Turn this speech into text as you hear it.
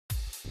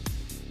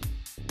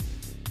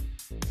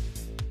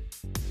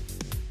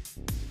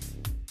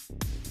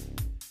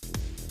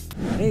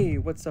Hey,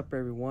 what's up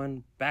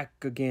everyone? Back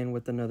again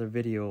with another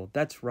video.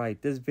 That's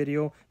right, this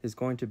video is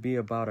going to be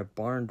about a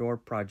barn door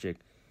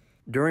project.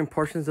 During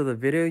portions of the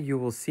video, you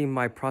will see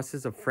my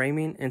process of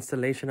framing,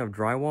 installation of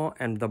drywall,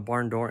 and the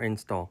barn door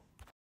install.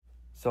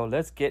 So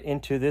let's get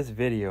into this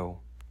video.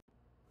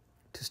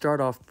 To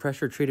start off,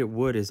 pressure treated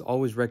wood is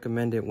always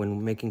recommended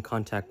when making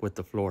contact with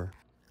the floor.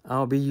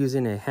 I'll be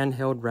using a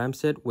handheld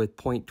Ramset with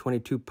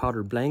 .22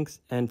 powdered blanks,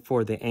 and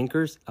for the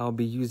anchors, I'll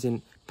be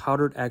using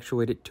powdered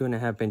actuated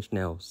 2.5-inch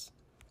nails.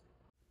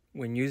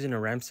 When using a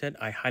Ramset,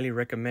 I highly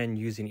recommend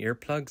using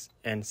earplugs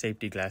and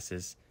safety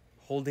glasses.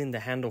 Holding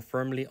the handle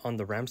firmly on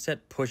the Ramset,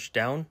 push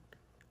down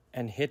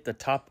and hit the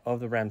top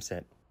of the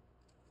Ramset.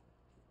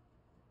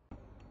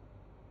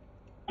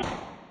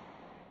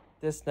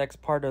 This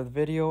next part of the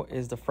video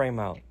is the frame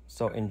out,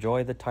 so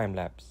enjoy the time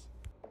lapse.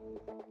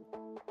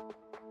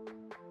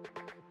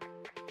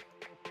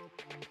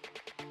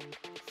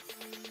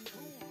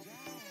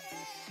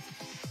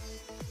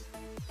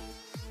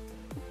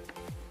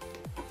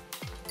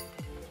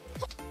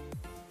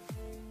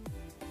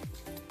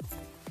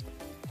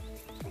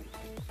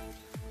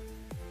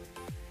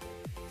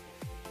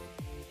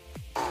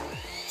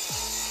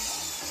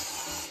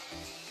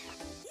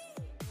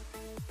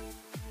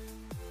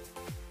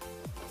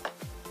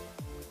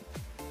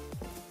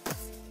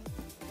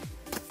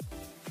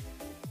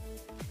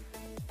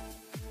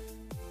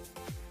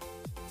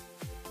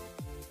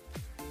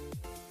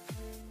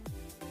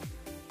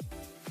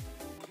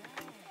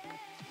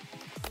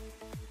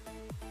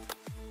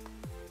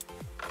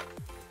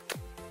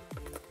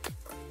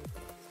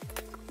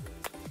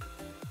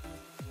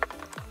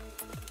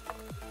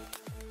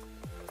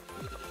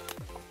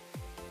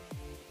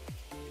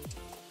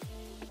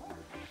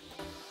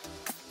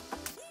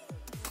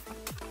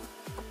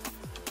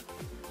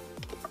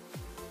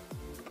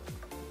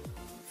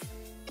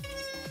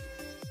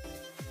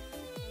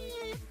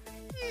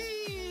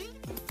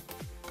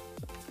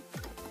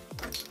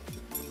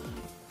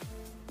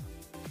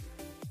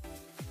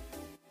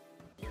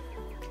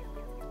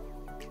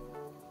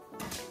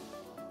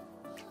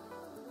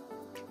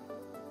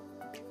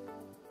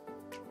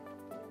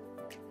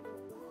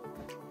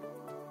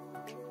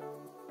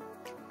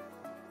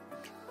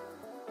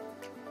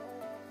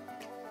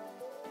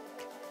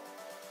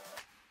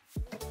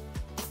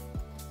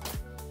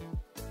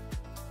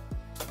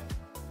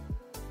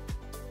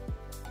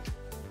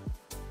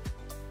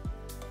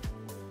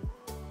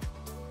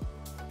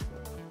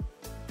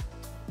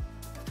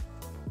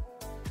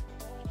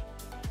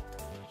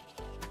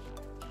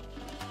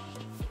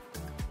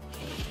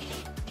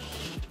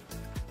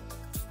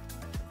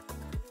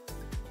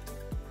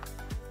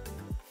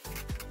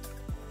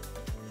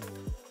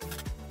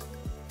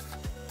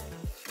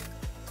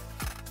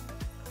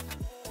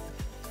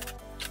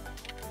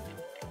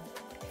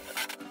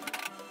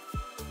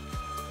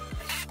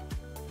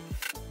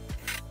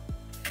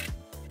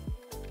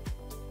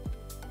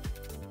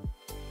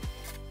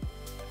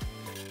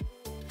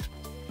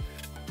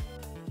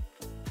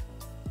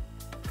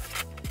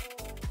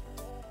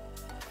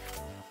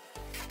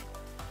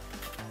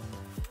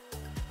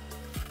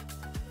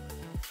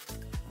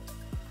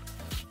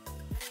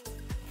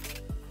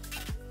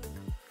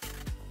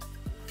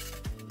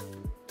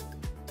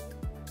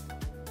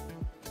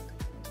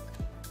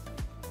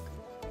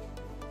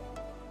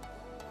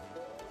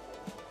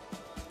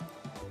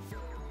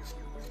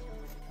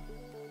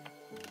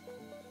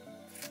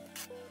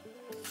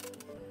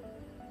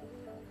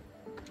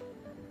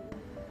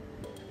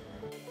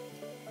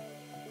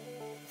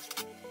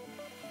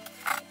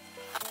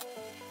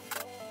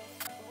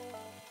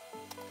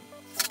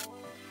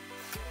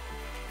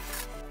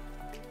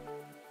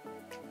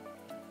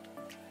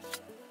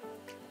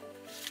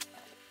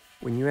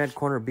 When you add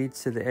corner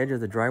beads to the edge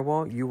of the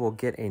drywall, you will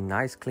get a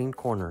nice clean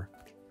corner.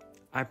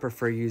 I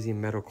prefer using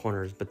metal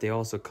corners, but they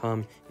also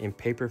come in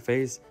paper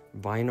face,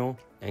 vinyl,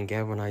 and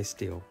galvanized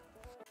steel.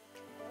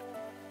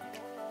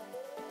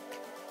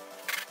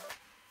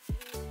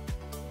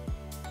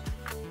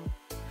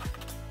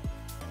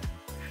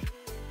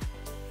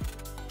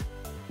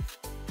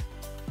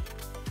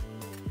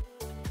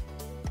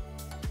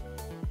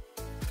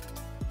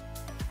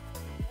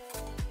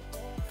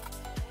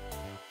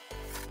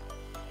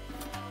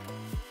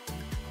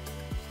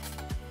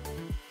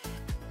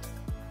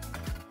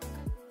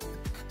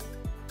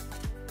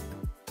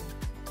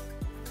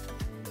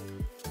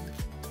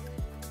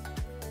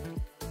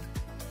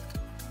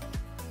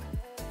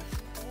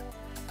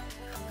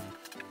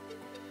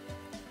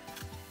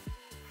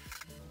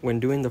 When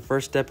doing the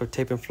first step of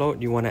tape and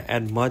float, you want to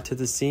add mud to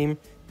the seam,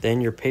 then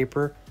your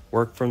paper,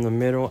 work from the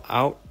middle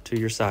out to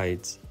your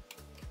sides.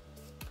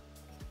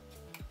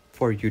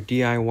 For your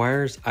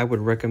DIYers, I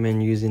would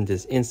recommend using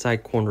this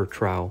inside corner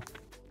trowel.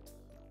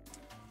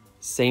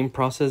 Same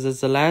process as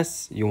the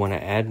last, you want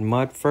to add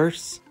mud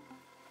first.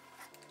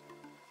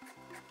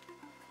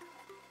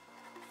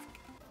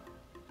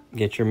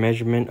 Get your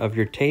measurement of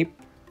your tape,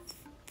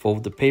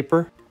 fold the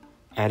paper,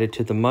 add it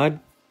to the mud.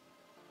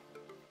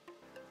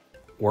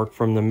 Work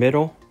from the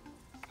middle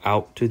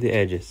out to the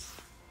edges.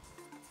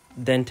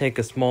 Then take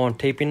a small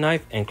taping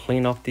knife and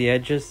clean off the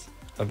edges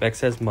of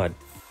excess mud.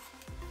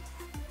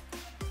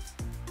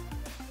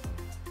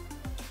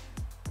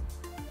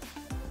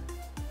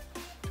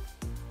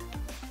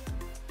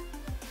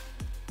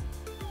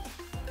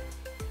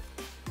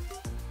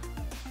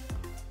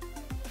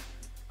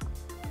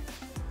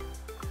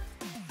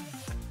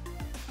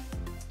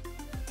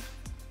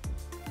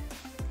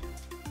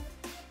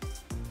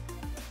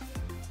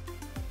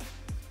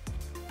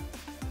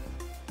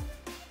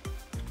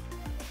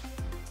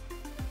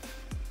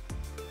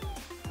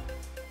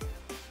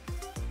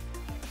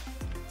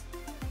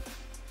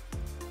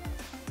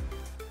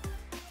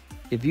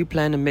 If you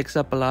plan to mix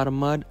up a lot of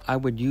mud, I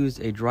would use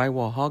a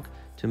drywall hog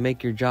to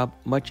make your job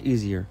much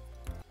easier.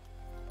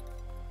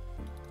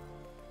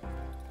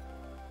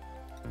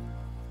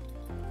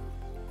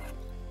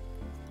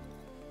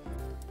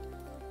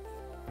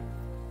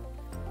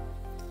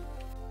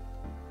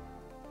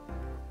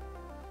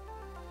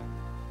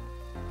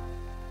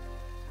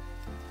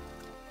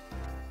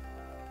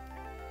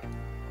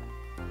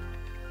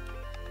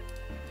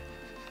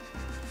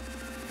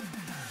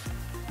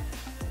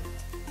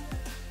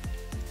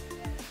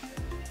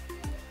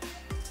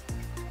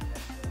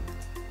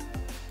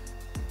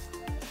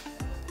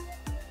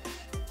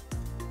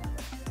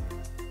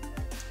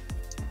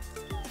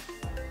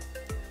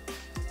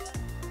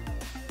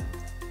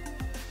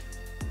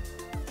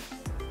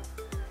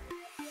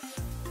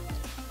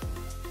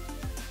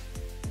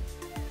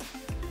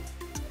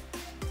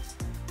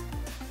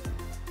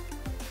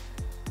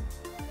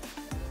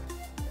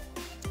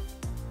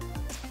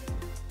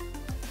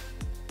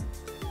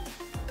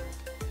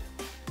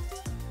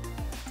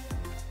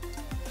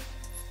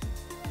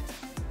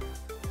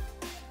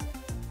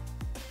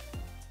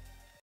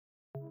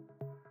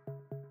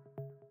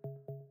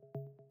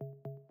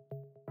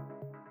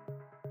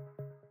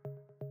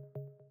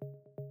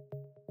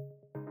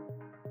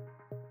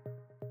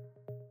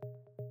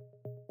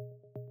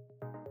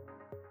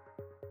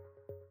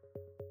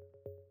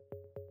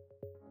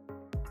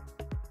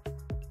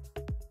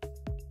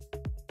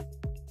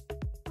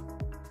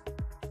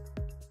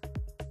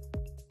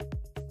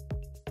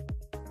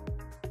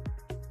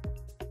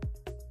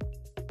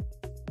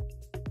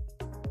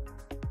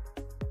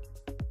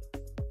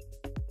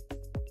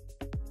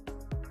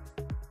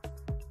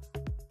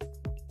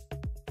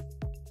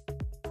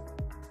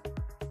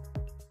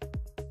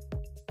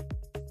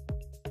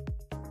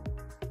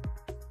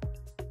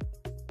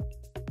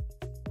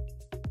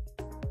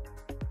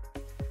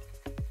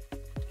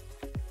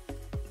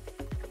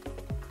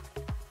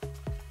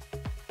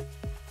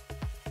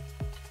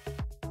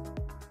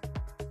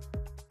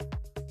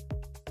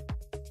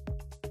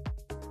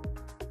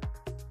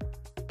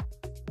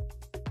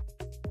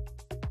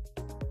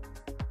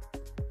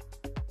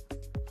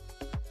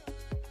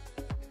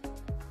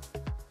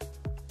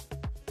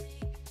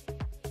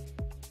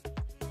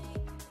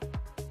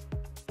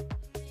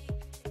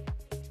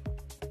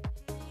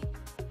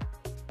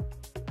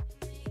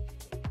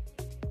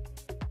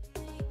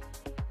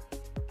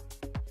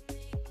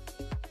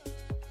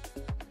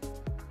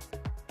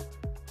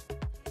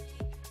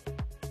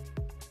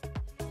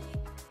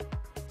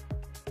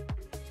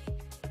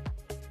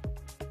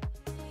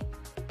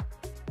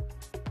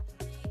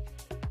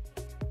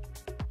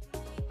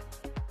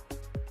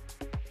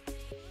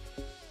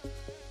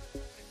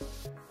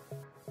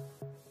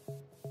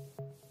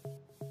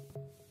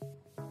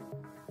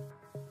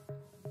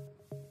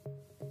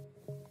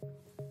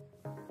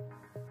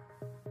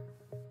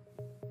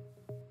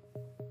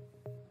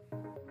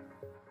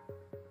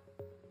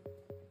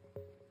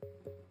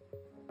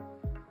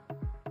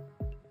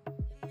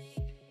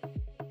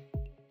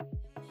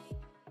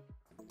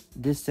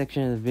 This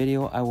section of the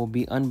video, I will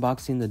be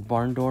unboxing the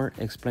barn door,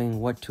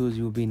 explaining what tools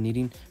you will be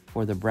needing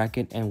for the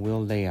bracket and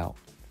wheel layout.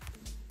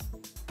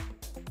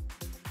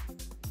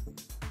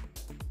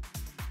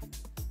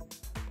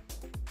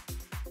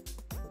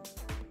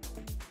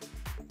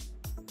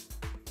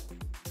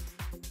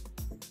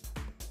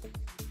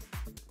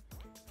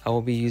 I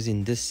will be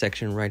using this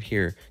section right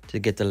here to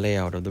get the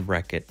layout of the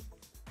bracket.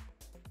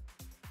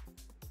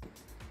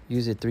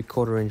 Use a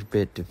 3/4 inch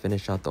bit to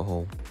finish out the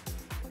hole.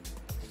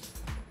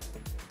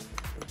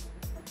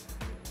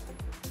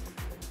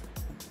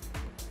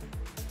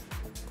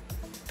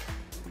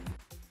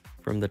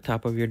 From the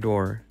top of your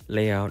door,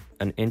 lay out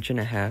 1.5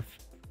 inches,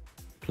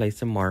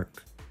 place a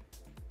mark,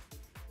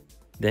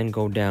 then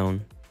go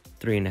down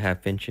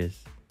 3.5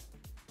 inches.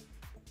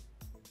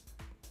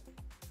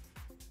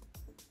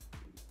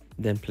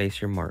 Then place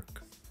your mark.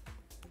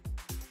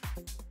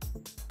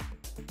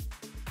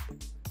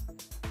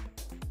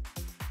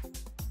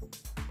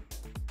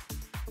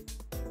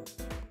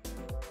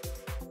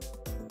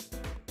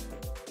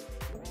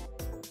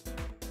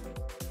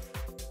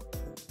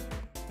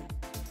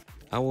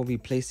 I will be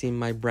placing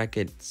my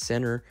bracket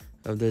center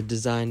of the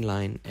design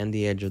line and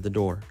the edge of the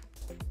door.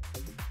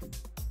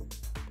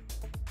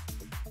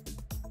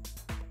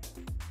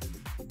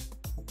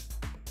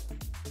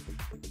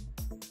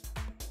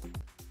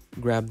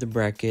 Grab the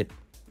bracket,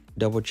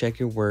 double check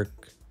your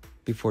work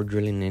before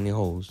drilling any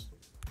holes.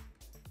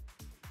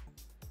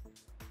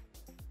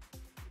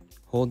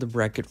 Hold the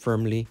bracket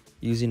firmly.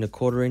 Using a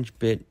 1/4-inch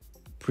bit,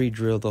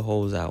 pre-drill the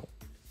holes out.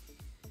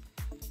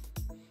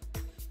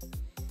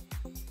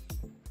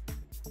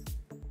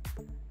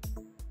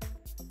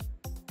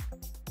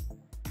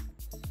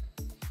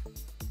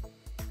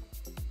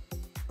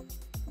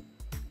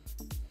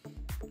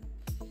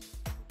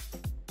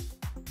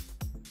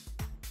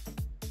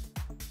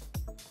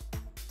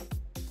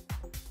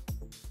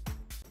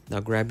 Now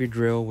grab your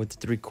drill with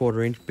the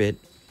 3/4-inch bit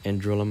and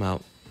drill them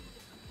out.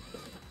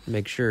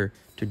 Make sure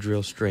to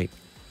drill straight.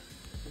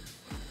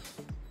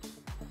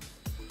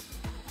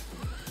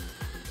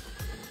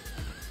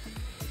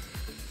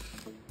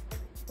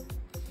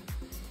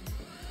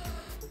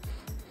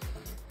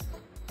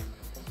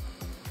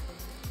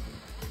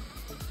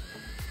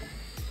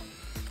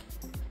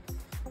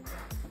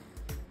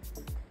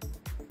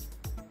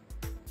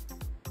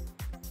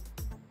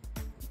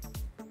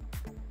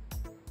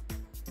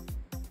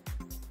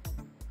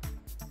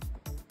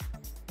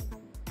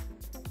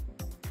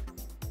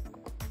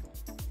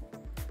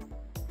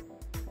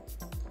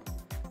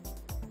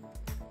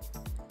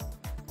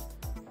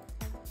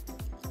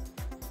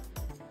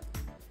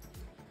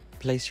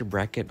 Place your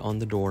bracket on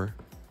the door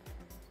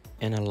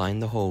and align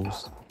the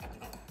holes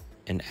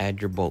and add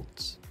your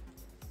bolts.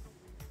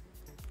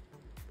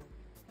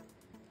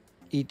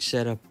 Each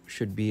setup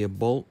should be a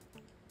bolt,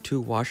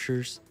 2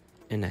 washers,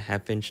 and a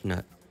 1/2-inch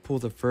nut. Pull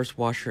the first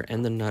washer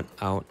and the nut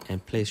out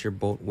and place your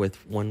bolt with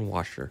 1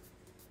 washer.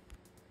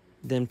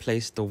 Then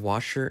place the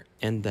washer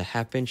and the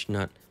 1/2-inch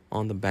nut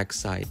on the back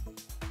side.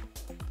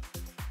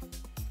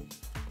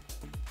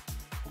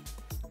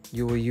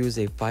 You will use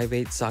a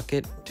 5/8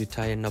 socket to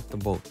tighten up the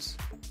bolts.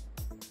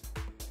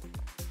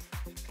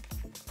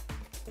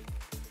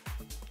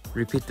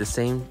 Repeat the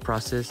same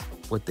process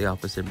with the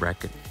opposite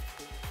bracket.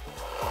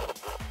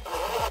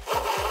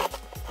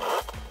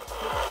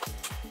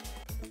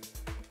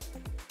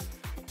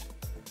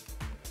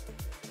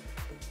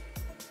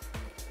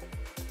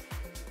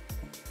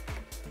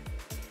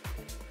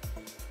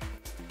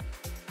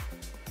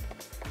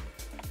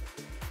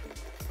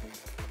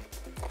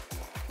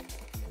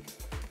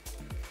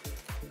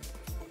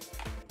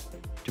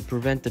 To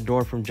prevent the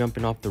door from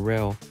jumping off the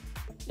rail,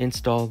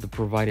 install the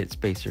provided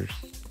spacers.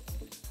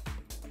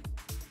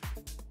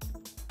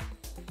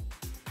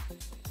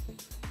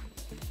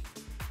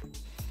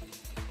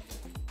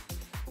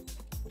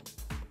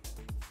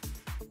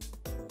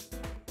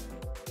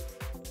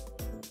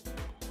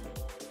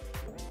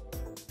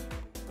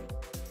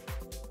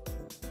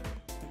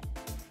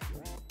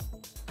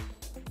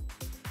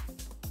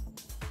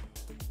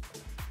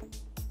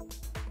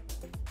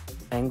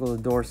 Angle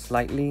the door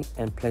slightly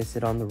and place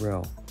it on the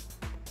rail.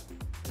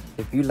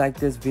 If you like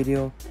this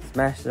video,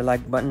 smash the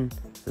like button,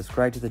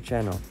 subscribe to the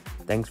channel.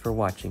 Thanks for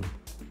watching.